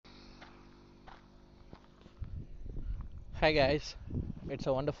Hi guys, it's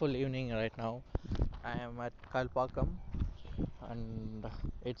a wonderful evening right now. I am at Kalpakam and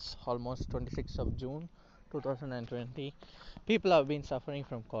it's almost 26th of June 2020. People have been suffering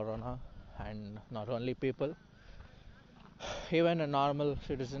from corona, and not only people, even a normal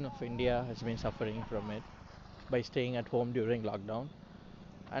citizen of India has been suffering from it by staying at home during lockdown.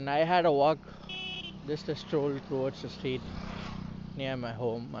 And I had a walk, just a stroll towards the street near my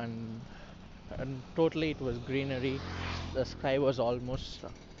home, and totally it was greenery. The sky was almost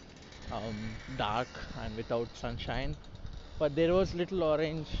dark and without sunshine, but there was little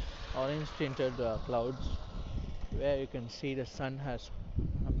orange tinted clouds where you can see the sun has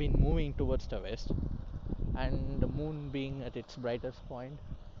been moving towards the west, and the moon being at its brightest point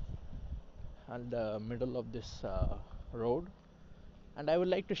at the middle of this road. And I would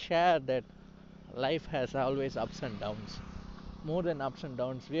like to share that life has always ups and downs. More than ups and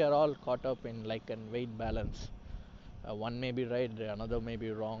downs, we are all caught up in like a weight balance. One may be right, the another may be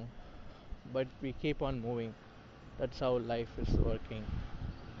wrong, but we keep on moving. That's how life is working.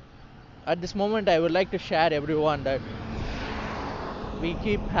 At this moment, I would like to share everyone that we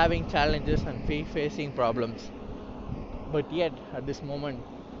keep having challenges and facing problems, but yet at this moment,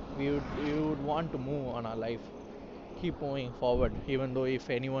 we would want to move on our life, keep moving forward, even though if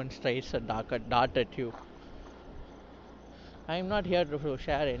anyone strikes a dart at you. I am not here to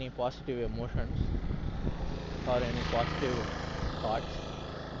share any positive emotions or any positive thoughts,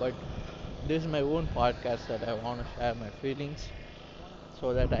 but this is my own podcast that I want to share my feelings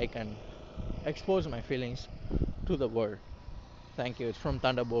so that I can expose my feelings to the world. Thank you. It's from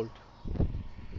Thunderbolt.